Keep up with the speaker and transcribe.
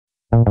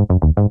We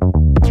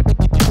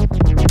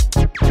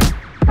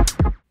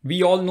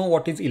all know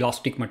what is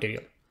elastic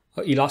material.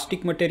 A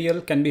elastic material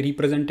can be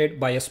represented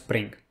by a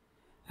spring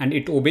and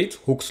it obeys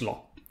Hooke's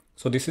law.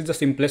 So this is the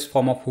simplest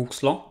form of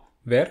Hooke's law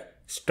where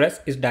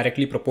stress is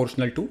directly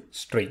proportional to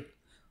strain.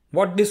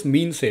 What this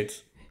means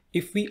is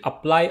if we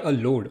apply a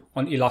load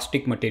on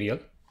elastic material,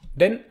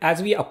 then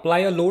as we apply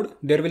a load,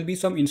 there will be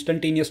some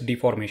instantaneous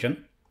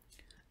deformation.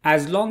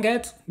 As long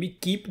as we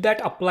keep that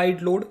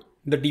applied load,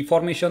 the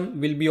deformation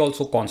will be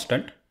also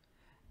constant.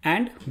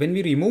 And when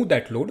we remove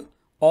that load,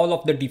 all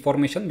of the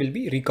deformation will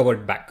be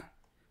recovered back,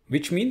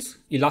 which means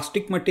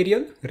elastic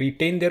material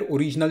retain their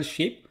original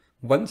shape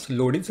once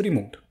load is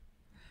removed.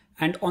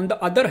 And on the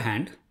other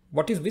hand,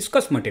 what is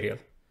viscous material?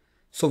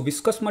 So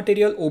viscous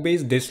material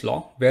obeys this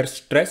law where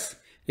stress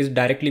is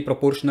directly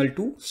proportional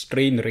to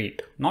strain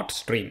rate, not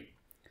strain.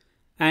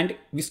 And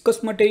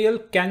viscous material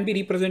can be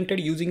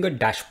represented using a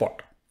dashpot.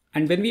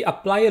 And when we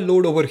apply a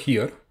load over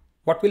here,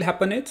 what will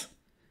happen is,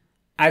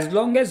 as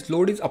long as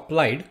load is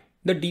applied,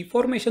 the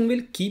deformation will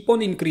keep on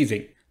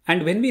increasing.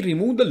 And when we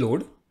remove the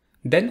load,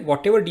 then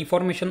whatever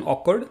deformation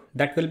occurred,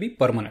 that will be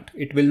permanent.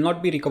 It will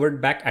not be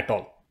recovered back at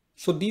all.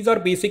 So these are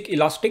basic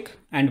elastic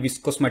and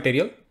viscous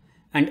material.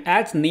 And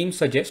as name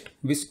suggests,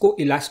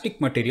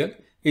 viscoelastic material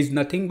is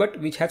nothing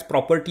but which has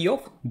property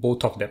of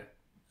both of them.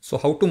 So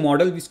how to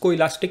model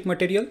viscoelastic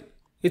material?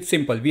 It's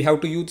simple. We have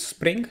to use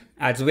spring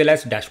as well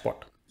as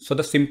dashpot. So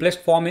the simplest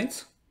form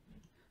is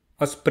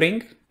a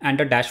spring and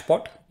a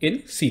dashpot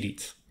in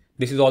series.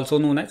 This is also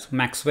known as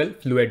Maxwell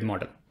fluid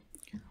model.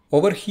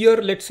 Over here,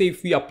 let's say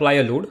if we apply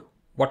a load,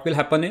 what will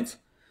happen is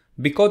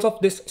because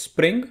of this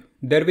spring,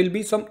 there will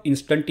be some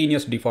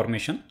instantaneous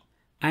deformation,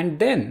 and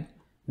then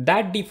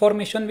that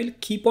deformation will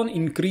keep on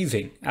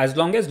increasing as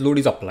long as load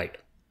is applied.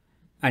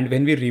 And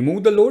when we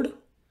remove the load,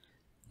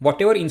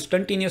 whatever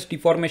instantaneous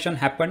deformation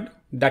happened,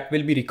 that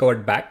will be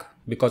recovered back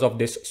because of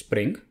this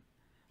spring.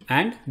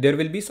 And there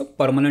will be some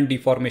permanent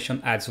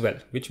deformation as well,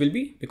 which will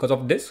be because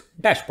of this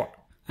dashpot.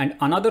 And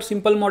another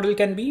simple model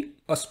can be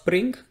a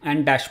spring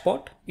and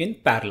dashpot in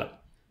parallel,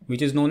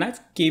 which is known as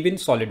cave-in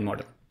solid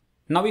model.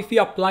 Now, if we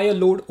apply a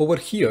load over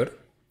here,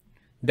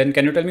 then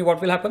can you tell me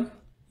what will happen?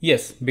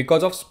 Yes,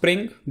 because of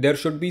spring, there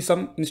should be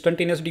some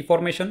instantaneous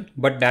deformation,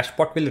 but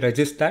dashpot will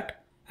resist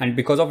that. And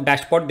because of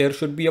dashpot, there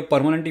should be a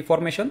permanent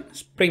deformation,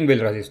 spring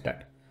will resist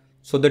that.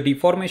 So the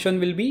deformation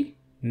will be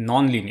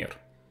non-linear.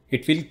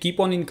 It will keep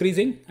on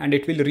increasing and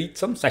it will reach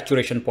some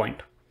saturation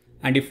point.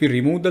 And if we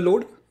remove the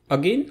load,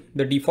 again,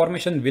 the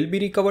deformation will be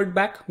recovered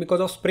back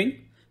because of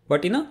spring,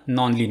 but in a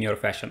non-linear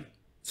fashion.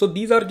 So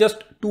these are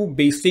just two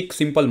basic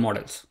simple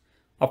models.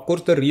 Of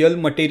course, the real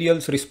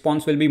materials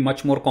response will be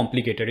much more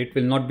complicated. It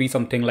will not be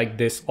something like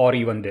this or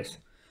even this.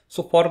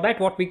 So for that,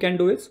 what we can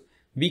do is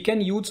we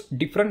can use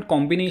different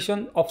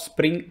combination of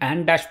spring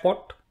and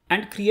dashpot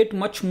and create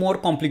much more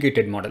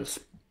complicated models.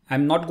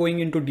 I'm not going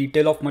into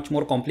detail of much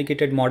more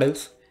complicated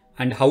models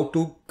and how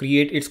to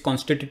create its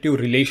constitutive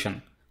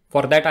relation.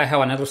 For that, I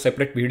have another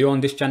separate video on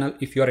this channel.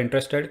 If you are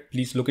interested,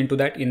 please look into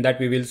that. In that,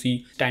 we will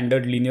see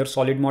standard linear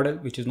solid model,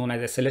 which is known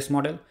as SLS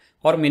model,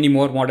 or many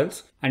more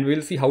models. And we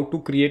will see how to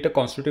create a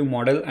constitutive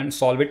model and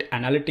solve it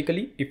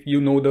analytically if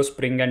you know the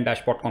spring and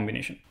dashpot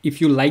combination.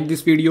 If you like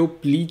this video,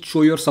 please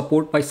show your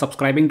support by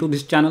subscribing to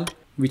this channel,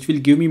 which will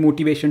give me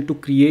motivation to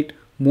create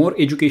more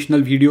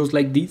educational videos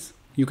like these.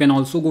 You can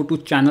also go to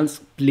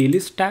channel's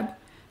playlist tab,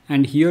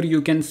 and here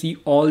you can see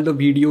all the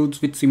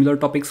videos with similar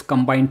topics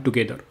combined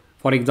together.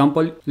 For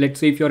example,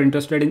 let's say if you're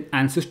interested in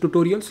ANSYS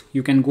tutorials,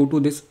 you can go to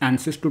this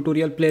ANSYS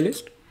tutorial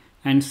playlist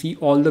and see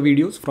all the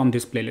videos from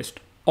this playlist.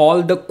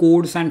 All the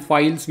codes and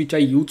files which I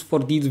use for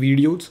these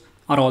videos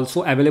are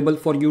also available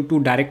for you to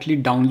directly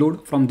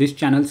download from this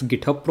channel's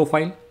GitHub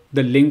profile.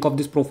 The link of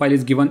this profile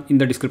is given in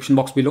the description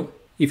box below.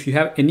 If you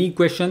have any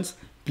questions,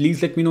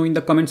 please let me know in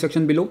the comment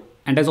section below.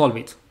 And as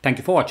always, thank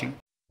you for watching.